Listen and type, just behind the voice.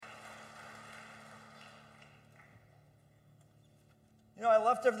I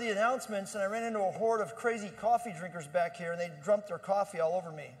left after the announcements, and I ran into a horde of crazy coffee drinkers back here, and they dumped their coffee all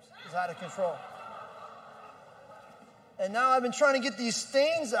over me. It was out of control. And now I've been trying to get these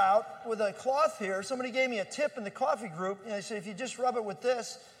stains out with a cloth here. Somebody gave me a tip in the coffee group. They said, if you just rub it with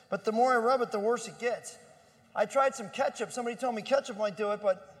this, but the more I rub it, the worse it gets. I tried some ketchup. Somebody told me ketchup might do it,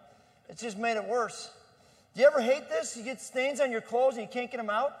 but it's just made it worse. Do you ever hate this? You get stains on your clothes and you can't get them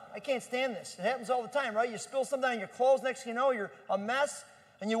out? I can't stand this. It happens all the time, right? You spill something on your clothes, next thing you know, you're a mess,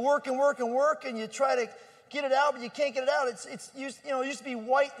 and you work and work and work, and you try to get it out, but you can't get it out. It used to be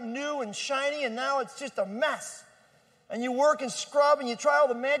white and new and shiny, and now it's just a mess. And you work and scrub, and you try all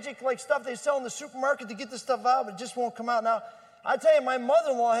the magic stuff they sell in the supermarket to get this stuff out, but it just won't come out. Now, I tell you, my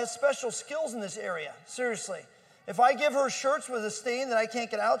mother-in-law has special skills in this area, seriously. If I give her shirts with a stain that I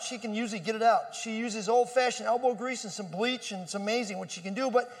can't get out, she can usually get it out. She uses old-fashioned elbow grease and some bleach, and it's amazing what she can do.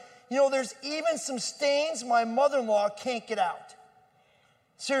 But, there's even some stains my mother-in-law can't get out.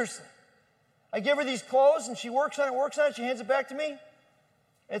 Seriously. I give her these clothes, and she works on it, she hands it back to me.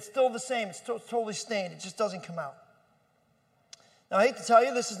 It's still the same. It's totally stained. It just doesn't come out. Now, I hate to tell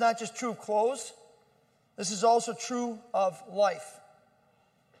you, this is not just true of clothes. This is also true of life.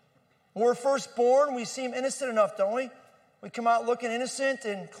 When we're first born, we seem innocent enough, don't we? We come out looking innocent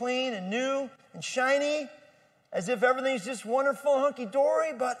and clean and new and shiny, as if everything's just wonderful and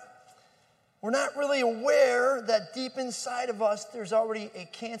hunky-dory, but we're not really aware that deep inside of us, there's already a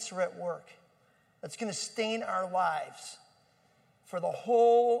cancer at work that's going to stain our lives for the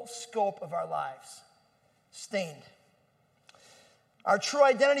whole scope of our lives. Stained. Our true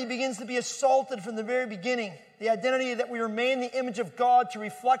identity begins to be assaulted from the very beginning. The identity that we were made in the image of God to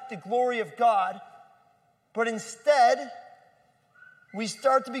reflect the glory of God. But instead, we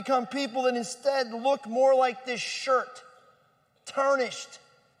start to become people that instead look more like this shirt. Tarnished.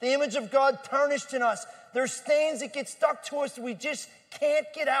 The image of God tarnished in us. There's stains that get stuck to us that we just can't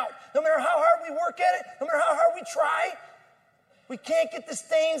get out. No matter how hard we work at it, no matter how hard we try, we can't get the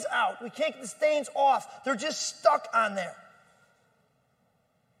stains out. We can't get the stains off. They're just stuck on there.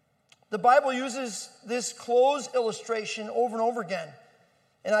 The Bible uses this clothes illustration over and over again.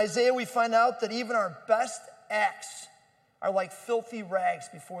 In Isaiah, we find out that even our best acts are like filthy rags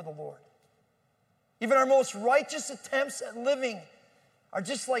before the Lord. Even our most righteous attempts at living are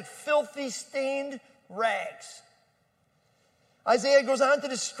just like filthy, stained rags. Isaiah goes on to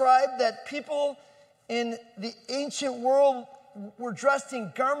describe that people in the ancient world were dressed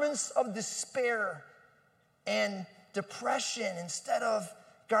in garments of despair and depression instead of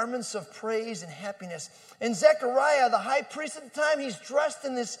garments of praise and happiness. And Zechariah, the high priest at the time, he's dressed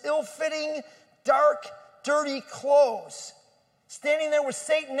in this ill-fitting, dark, dirty clothes, standing there with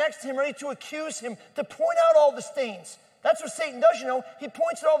Satan next to him, ready to accuse him, to point out all the stains. That's what Satan does, He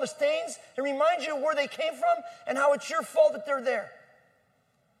points at all the stains and reminds you of where they came from and how it's your fault that they're there.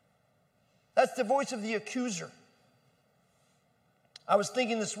 That's the voice of the accuser. I was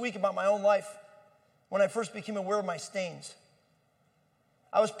thinking this week about my own life when I first became aware of my stains.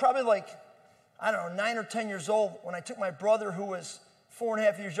 I was probably 9 or 10 years old when I took my brother, who was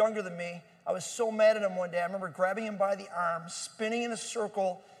 4.5 years younger than me. I was so mad at him one day. I remember grabbing him by the arm, spinning in a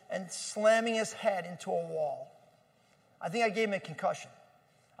circle, and slamming his head into a wall. I think I gave him a concussion.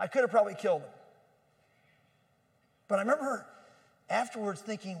 I could have probably killed him. But I remember afterwards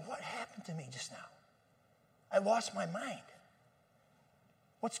thinking, what happened to me just now? I lost my mind.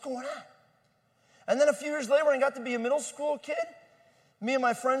 What's going on? And then a few years later, when I got to be a middle school kid, me and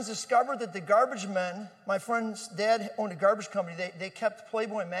my friends discovered that the garbage men, my friend's dad owned a garbage company, they kept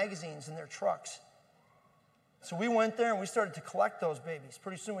Playboy magazines in their trucks. So we went there and we started to collect those babies.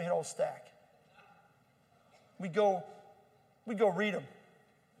 Pretty soon we had a whole stack. We'd go read them.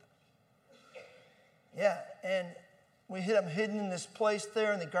 Yeah, and we had them hidden in this place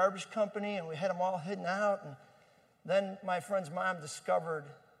there in the garbage company, and we had them all hidden out. And then my friend's mom discovered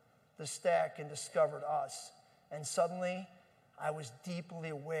the stack and discovered us. And suddenly, I was deeply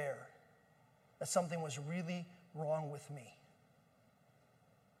aware that something was really wrong with me.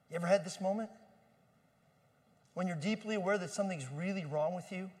 You ever had this moment? When you're deeply aware that something's really wrong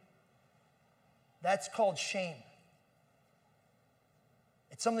with you? That's called shame.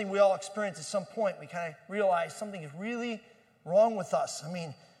 It's something we all experience at some point. We kind of realize something is really wrong with us. I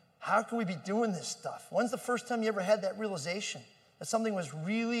mean, how can we be doing this stuff? When's the first time you ever had that realization that something was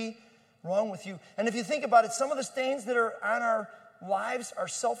really wrong with you? And if you think about it, some of the stains that are on our lives are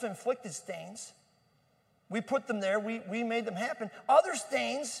self-inflicted stains. We put them there. We made them happen. Other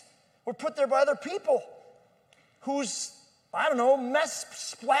stains were put there by other people whose,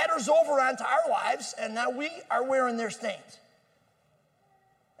 mess splatters over onto our lives, and now we are wearing their stains.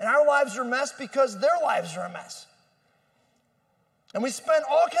 And our lives are a mess because their lives are a mess. And we spend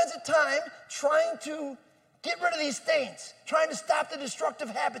all kinds of time trying to get rid of these stains, trying to stop the destructive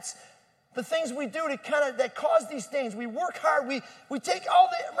habits, the things we do that cause these stains. We work hard. We take all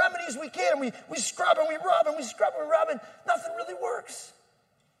the remedies we can. We scrub and we rub and we scrub and we rub, and nothing really works.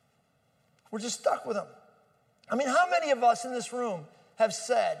 We're just stuck with them. I mean, how many of us in this room have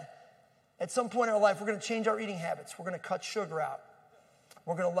said at some point in our life, we're going to change our eating habits. We're going to cut sugar out.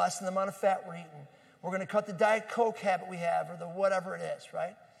 We're going to lessen the amount of fat we're eating. We're going to cut the Diet Coke habit we have, or the whatever it is,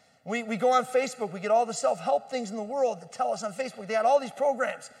 right? We go on Facebook. We get all the self-help things in the world that tell us on Facebook. They got all these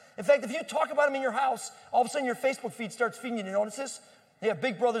programs. In fact, if you talk about them in your house, all of a sudden your Facebook feed starts feeding you. Do you notice this? Yeah,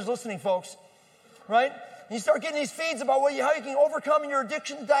 Big Brother's listening, folks, right? And you start getting these feeds about how you can overcome your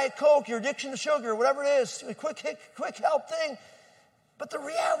addiction to Diet Coke, your addiction to sugar, whatever it is, a quick help thing. But the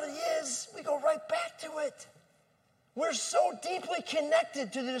reality is, we go right back to it. We're so deeply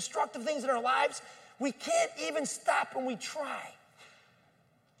connected to the destructive things in our lives, we can't even stop when we try.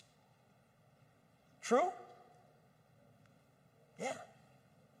 True? Yeah.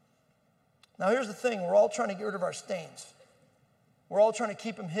 Now here's the thing. We're all trying to get rid of our stains. We're all trying to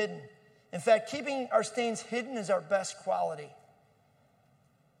keep them hidden. In fact, keeping our stains hidden is our best quality.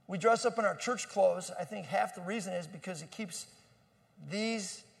 We dress up in our church clothes. I think half the reason is because it keeps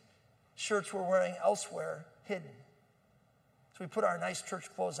these shirts we're wearing elsewhere hidden. So we put our nice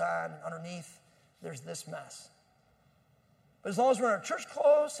church clothes on, and underneath there's this mess. But as long as we're in our church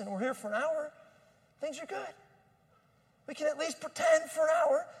clothes and we're here for an hour, things are good. We can at least pretend for an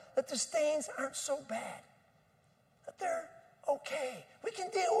hour that the stains aren't so bad, that they're okay. We can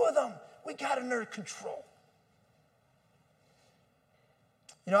deal with them. We got it under control.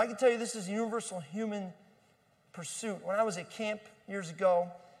 You know, I can tell you this is a universal human pursuit. When I was at camp years ago,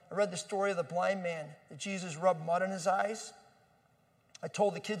 I read the story of the blind man that Jesus rubbed mud in his eyes. I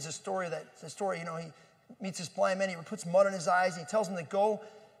told the kids the story, he meets this blind man, he puts mud in his eyes, and he tells them to go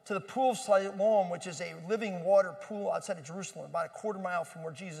to the pool of Siloam, which is a living water pool outside of Jerusalem, about a quarter mile from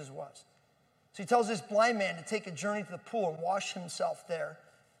where Jesus was. So he tells this blind man to take a journey to the pool and wash himself there,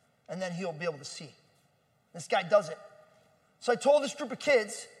 and then he'll be able to see. This guy does it. So I told this group of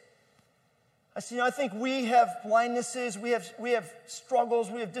kids, I said, I think we have blindnesses, we have struggles,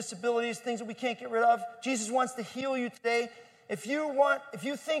 we have disabilities, things that we can't get rid of. Jesus wants to heal you today. If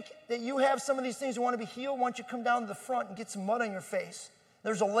you think that you have some of these things you want to be healed, why don't you come down to the front and get some mud on your face?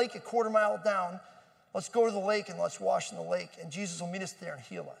 There's a lake a quarter mile down. Let's go to the lake and let's wash in the lake, and Jesus will meet us there and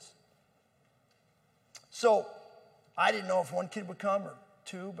heal us. So I didn't know if one kid would come or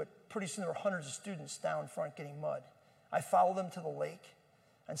two, but pretty soon there were hundreds of students down front getting mud. I followed them to the lake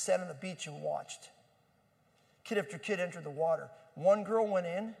and sat on the beach and watched. Kid after kid entered the water. One girl went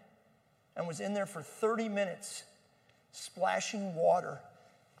in and was in there for 30 minutes, splashing water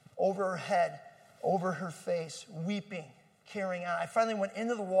over her head, over her face, weeping, carrying on. I finally went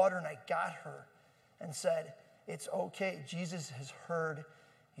into the water and I got her and said, "It's okay. Jesus has heard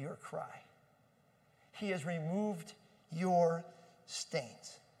your cry. He has removed your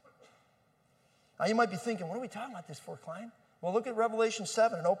stains." Now you might be thinking, what are we talking about this for, Klein? Well, look at Revelation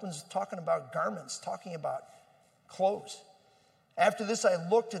 7. It opens talking about garments, talking about clothes. After this I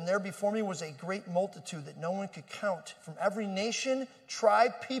looked, and there before me was a great multitude that no one could count, from every nation,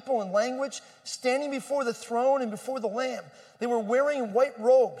 tribe, people, and language, standing before the throne and before the Lamb. They were wearing white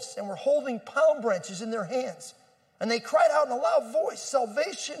robes and were holding palm branches in their hands. And they cried out in a loud voice,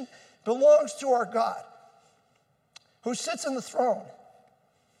 "Salvation belongs to our God, who sits on the throne,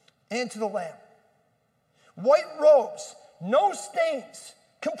 and to the Lamb." White robes, no stains,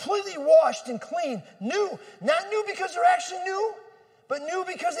 completely washed and clean, new. Not new because they're actually new, but new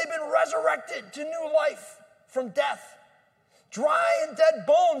because they've been resurrected to new life from death. Dry and dead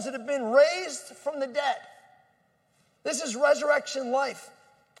bones that have been raised from the dead. This is resurrection life.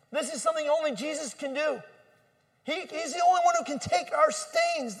 This is something only Jesus can do. He's the only one who can take our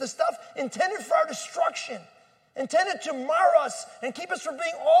stains, the stuff intended for our destruction, intended to mar us and keep us from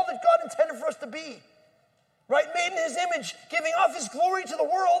being all that God intended for us to be. Right? Made in his image, giving off his glory to the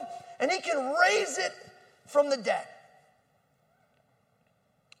world, and he can raise it from the dead.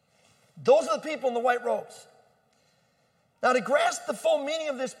 Those are the people in the white robes. Now, to grasp the full meaning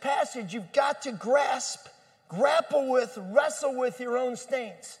of this passage, you've got to grapple with, wrestle with your own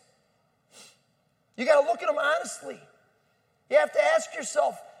stains. You got to look at them honestly. You have to ask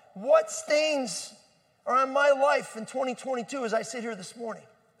yourself, what stains are on my life in 2022 as I sit here this morning?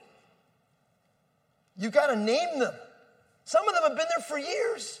 You got to name them. Some of them have been there for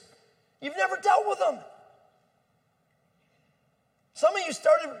years. You've never dealt with them. Some of you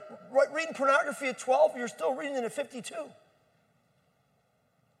started reading pornography at 12, you're still reading it at 52.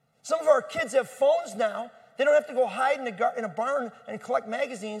 Some of our kids have phones now They don't have to go hide in a barn and collect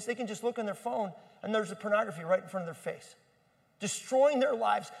magazines. They can just look on their phone, and there's the pornography right in front of their face. Destroying their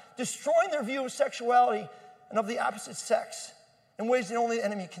lives, destroying their view of sexuality and of the opposite sex in ways that only the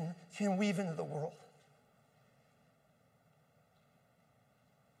enemy can weave into the world.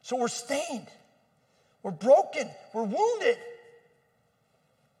 So we're stained. We're broken. We're wounded.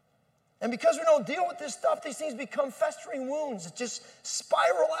 And because we don't deal with this stuff, these things become festering wounds. It just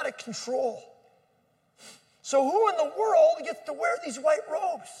spiral out of control. So who in the world gets to wear these white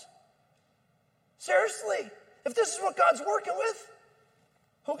robes? Seriously, if this is what God's working with,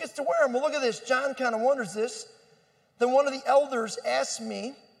 who gets to wear them? Well, look at this. John kind of wonders this. Then one of the elders asked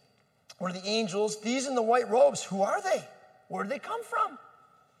me, one of the angels, these in the white robes, who are they? Where did they come from?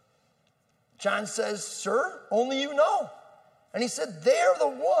 John says, sir, only you know. And he said, they are the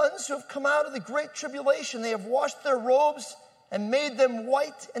ones who have come out of the great tribulation. They have washed their robes and made them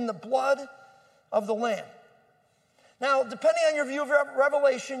white in the blood of the Lamb. Now, depending on your view of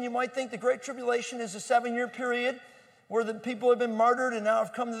Revelation, you might think the great tribulation is a 7-year period where the people have been martyred and now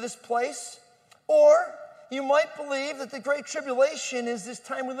have come to this place. Or you might believe that the great tribulation is this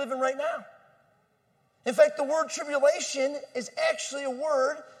time we live in right now. In fact, the word tribulation is actually a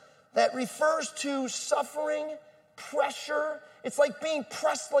word that refers to suffering, pressure. It's like being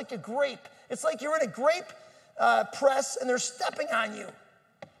pressed like a grape. It's like you're in a grape press and they're stepping on you.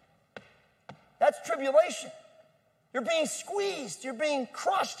 That's tribulation. You're being squeezed. You're being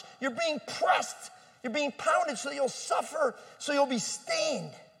crushed. You're being pressed. You're being pounded so you'll suffer, so you'll be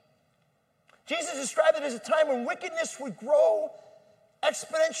stained. Jesus described it as a time when wickedness would grow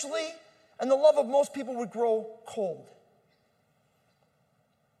exponentially and the love of most people would grow cold.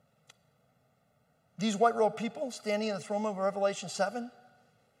 These white-robed people standing in the throne room of Revelation 7,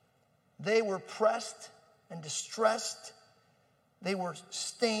 they were pressed and distressed. They were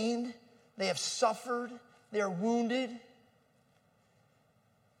stained. They have suffered. They are wounded.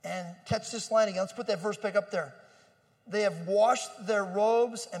 And catch this line again. Let's put that verse back up there. They have washed their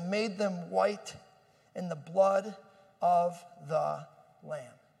robes and made them white in the blood of the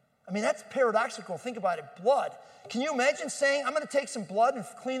Lamb. I mean, that's paradoxical. Think about it. Blood. Can you imagine saying, I'm going to take some blood and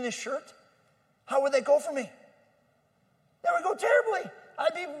clean this shirt? How would that go for me? That would go terribly.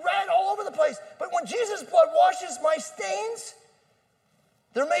 I'd be red all over the place. But when Jesus' blood washes my stains,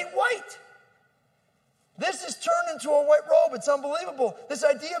 they're made white. This is turned into a white robe. It's unbelievable. This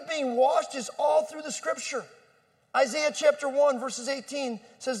idea of being washed is all through the scripture. Isaiah chapter 1, verses 18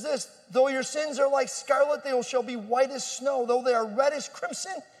 says this, though your sins are like scarlet, they shall be white as snow. Though they are red as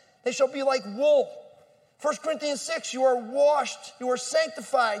crimson, they shall be like wool. 1 Corinthians 6, you are washed, you are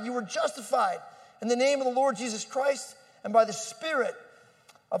sanctified, you are justified in the name of the Lord Jesus Christ and by the Spirit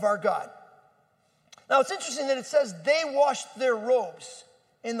of our God. Now, it's interesting that it says they washed their robes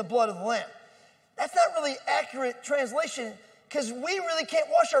in the blood of the Lamb. That's not really accurate translation because we really can't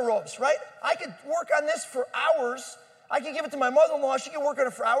wash our robes, right? I could work on this for hours. I could give it to my mother-in-law. She could work on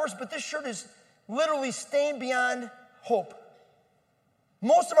it for hours, but this shirt is literally stained beyond hope.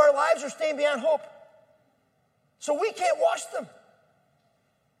 Most of our lives are stained beyond hope. So we can't wash them.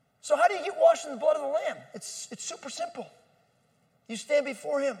 So how do you get washed in the blood of the Lamb? It's super simple. You stand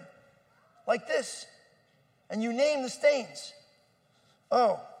before him like this, and you name the stains.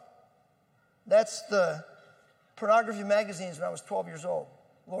 Oh, that's the pornography magazines when I was 12 years old.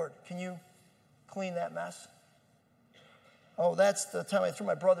 Lord, can you clean that mess? Oh, that's the time I threw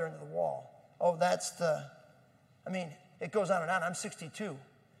my brother into the wall. Oh, it goes on and on. I'm 62. You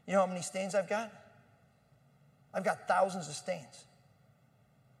know how many stains I've got? I've got thousands of stains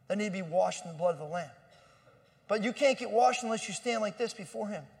that need to be washed in the blood of the Lamb. But you can't get washed unless you stand like this before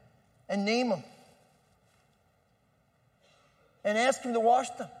him and name them and ask him to wash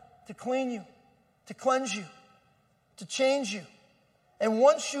them, to clean you, to cleanse you, to change you. And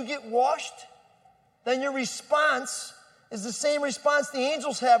once you get washed, then your response is the same response the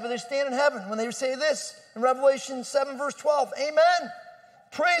angels have when they stand in heaven, when they say this in Revelation 7, verse 12, amen.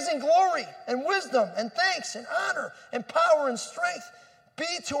 Praise and glory and wisdom and thanks and honor and power and strength be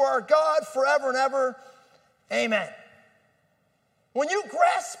to our God forever and ever. Amen. When you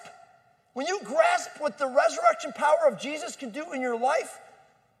grasp what the resurrection power of Jesus can do in your life,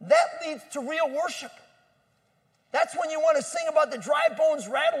 that leads to real worship. That's when you want to sing about the dry bones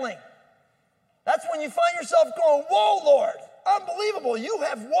rattling. That's when you find yourself going, whoa, Lord, unbelievable. You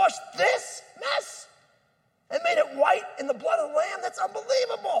have washed this mess and made it white in the blood of the Lamb. That's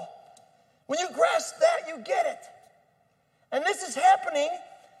unbelievable. When you grasp that, you get it. And this is happening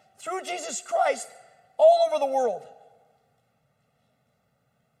through Jesus Christ all over the world.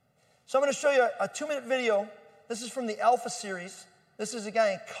 So I'm going to show you a 2-minute video. This is from the Alpha series. This is a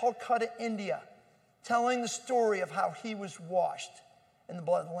guy in Calcutta, India. telling the story of how he was washed in the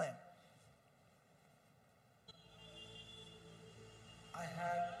blood of the Lamb. I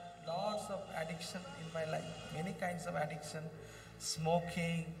had lots of addiction in my life, many kinds of addiction,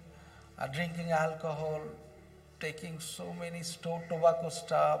 smoking, drinking alcohol, taking so many tobacco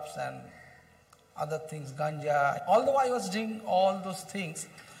stuffs and other things, ganja. Although I was doing all those things,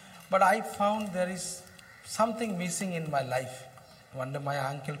 but I found there is something missing in my life. One day my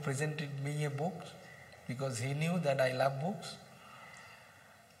uncle presented me a book because he knew that I love books.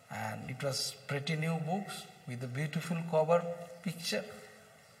 And it was pretty new books with a beautiful cover picture,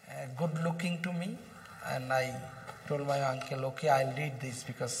 good looking to me. And I told my uncle, okay, I'll read this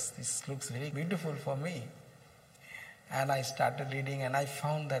because this looks very beautiful for me. And I started reading and I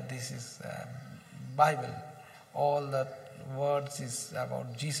found that this is Bible. All the words is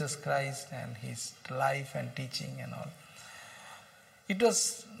about Jesus Christ and his life and teaching and all. It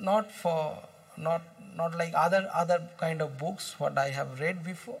was not like other kind of books what I have read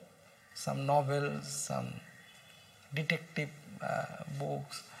before. Some novels, some detective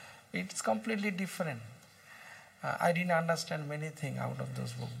books. It's completely different. I didn't understand many things out of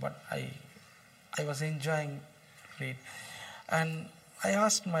those books, but I was enjoying read. And I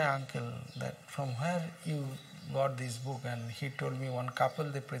asked my uncle that from where you got this book, and he told me one couple,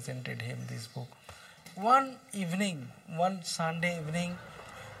 they presented him this book. One Sunday evening,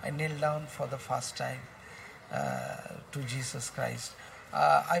 I knelt down for the first time to Jesus Christ.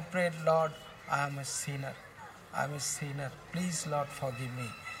 I prayed, Lord, I am a sinner. I'm a sinner. Please, Lord, forgive me.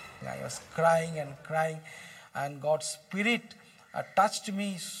 I was crying, and God's Spirit touched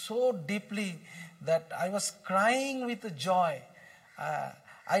me so deeply that I was crying with joy.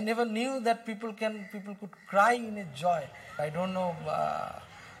 I never knew that people could cry in a joy. I don't know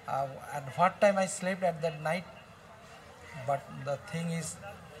at what time I slept at that night, but the thing is,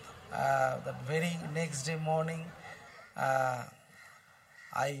 the very next day morning,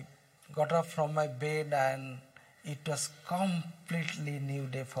 I got up from my bed and it was completely new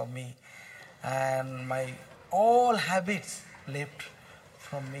day for me, and my all habits left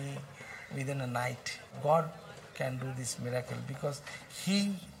from me within a night. God can do this miracle because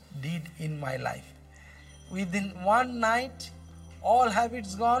he did in my life. Within one night, all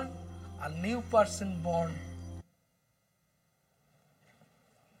habits gone, a new person born.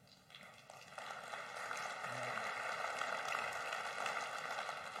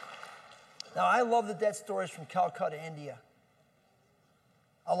 Now, I love the death stories from Calcutta, India.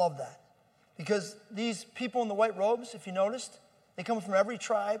 I love that. Because these people in the white robes, if you noticed, they come from every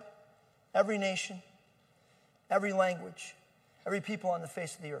tribe, every nation, every language, every people on the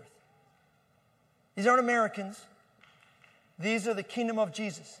face of the earth. These aren't Americans. These are the kingdom of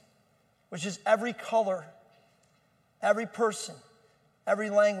Jesus, which is every color, every person, every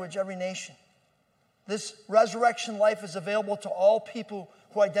language, every nation. This resurrection life is available to all people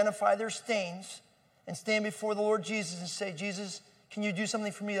who identify their stains and stand before the Lord Jesus and say, Jesus, can you do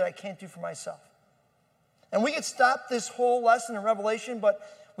something for me that I can't do for myself? And we could stop this whole lesson in Revelation, but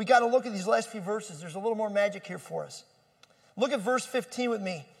we got to look at these last few verses. There's a little more magic here for us. Look at verse 15 with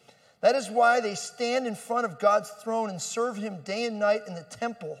me. That is why they stand in front of God's throne and serve him day and night in the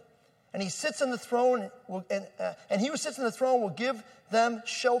temple. And he sits on the throne, and he who sits on the throne will give them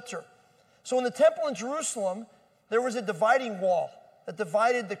shelter. So in the temple in Jerusalem, there was a dividing wall that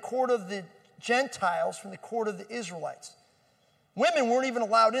divided the court of the Gentiles from the court of the Israelites. Women weren't even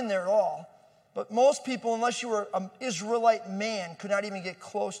allowed in there at all. But most people, unless you were an Israelite man, could not even get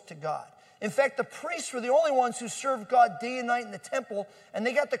close to God. In fact, the priests were the only ones who served God day and night in the temple, and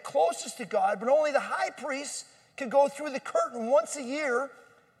they got the closest to God, but only the high priests could go through the curtain once a year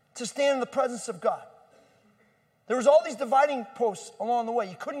to stand in the presence of God. There was all these dividing posts along the way.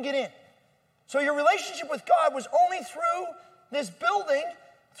 You couldn't get in. So your relationship with God was only through this building,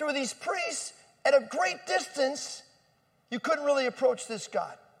 through these priests, at a great distance. You couldn't really approach this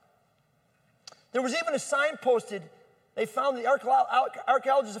God. There was even a sign posted. They found, the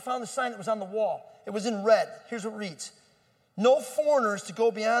archaeologists have found the sign that was on the wall. It was in red. Here's what it reads. No foreigners to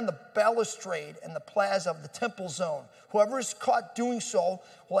go beyond the balustrade and the plaza of the temple zone. Whoever is caught doing so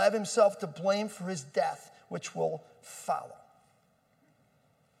will have himself to blame for his death, which will follow.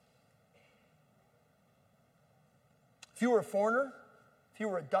 If you were a foreigner, if you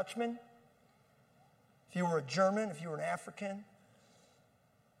were a Dutchman, if you were a German, if you were an African,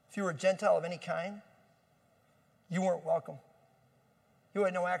 if you were a Gentile of any kind, you weren't welcome. You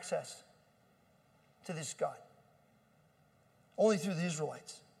had no access to this God. Only through the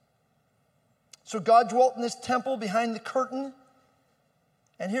Israelites. So God dwelt in this temple behind the curtain.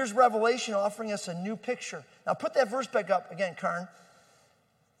 And here's Revelation offering us a new picture. Now put that verse back up again, Karn.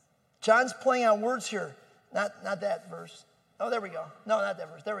 John's playing on words here. Not that verse. Oh, there we go. No, not that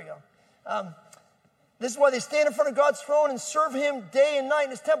verse. There we go. This is why they stand in front of God's throne and serve him day and night in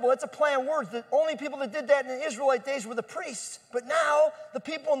his temple. That's a play on words. The only people that did that in the Israelite days were the priests. But now, the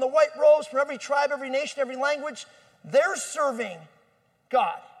people in the white robes from every tribe, every nation, every language, they're serving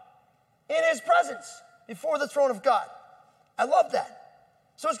God in his presence before the throne of God. I love that.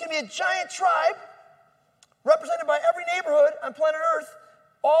 So it's going to be a giant tribe represented by every neighborhood on planet Earth,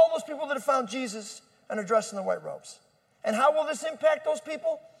 all those people that have found Jesus and are dressed in the white robes. And how will this impact those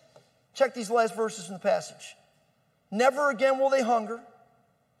people? Check these last verses from the passage. Never again will they hunger.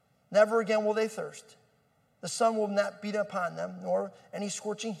 Never again will they thirst. The sun will not beat upon them, nor any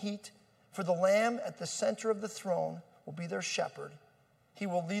scorching heat. For the Lamb at the center of the throne will be their shepherd. He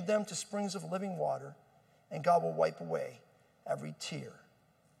will lead them to springs of living water, and God will wipe away every tear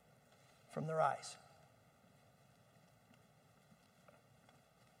from their eyes.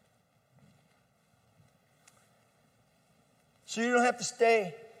 So you don't have to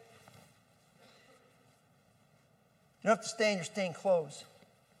stay. You don't have to stay in your stained clothes.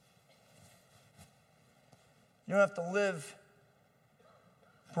 You don't have to live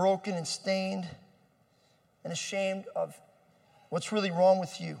broken and stained and ashamed of what's really wrong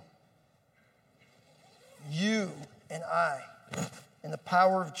with you. You and I, in the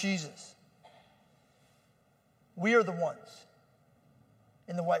power of Jesus, we are the ones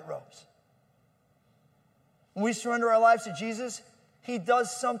in the white robes. When we surrender our lives to Jesus, he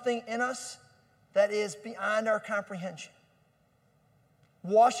does something in us that is beyond our comprehension.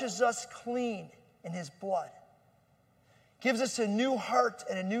 Washes us clean in his blood. Gives us a new heart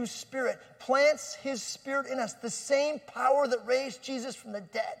and a new spirit. Plants his spirit in us. The same power that raised Jesus from the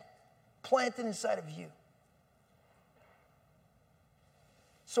dead. Planted inside of you.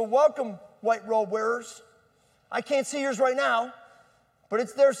 So welcome, white robe wearers. I can't see yours right now, but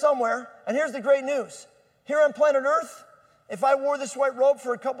it's there somewhere. And here's the great news. Here on planet Earth, if I wore this white robe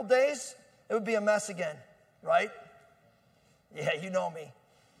for a couple days, it would be a mess again, right? Yeah, you know me.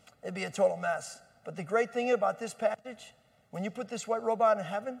 It'd be a total mess. But the great thing about this passage, when you put this white robe on in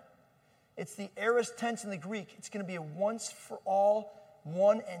heaven, it's the aorist tense in the Greek. It's going to be a once for all,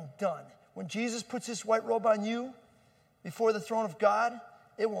 one and done. When Jesus puts this white robe on you before the throne of God,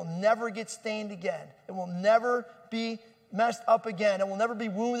 it will never get stained again. It will never be messed up again. It will never be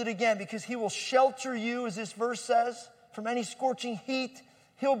wounded again, because he will shelter you, as this verse says, from any scorching heat.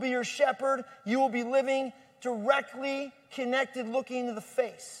 He'll be your shepherd. You will be living directly connected, looking into the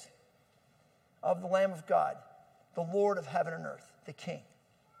face of the Lamb of God, the Lord of heaven and earth, the King.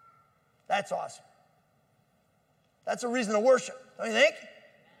 That's awesome. That's a reason to worship, don't you think?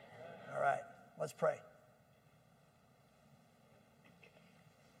 All right, let's pray.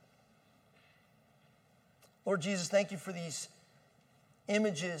 Lord Jesus, thank you for these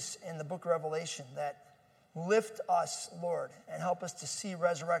images in the book of Revelation that lift us, Lord, and help us to see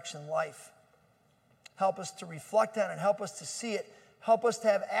resurrection life. Help us to reflect on it. Help us to see it. Help us to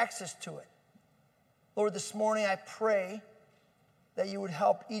have access to it. Lord, this morning I pray that you would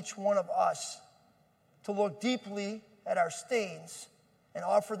help each one of us to look deeply at our stains and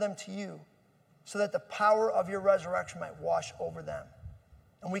offer them to you, so that the power of your resurrection might wash over them,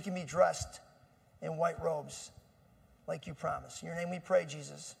 and we can be dressed in white robes like you promised. In your name we pray,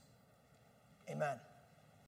 Jesus. Amen.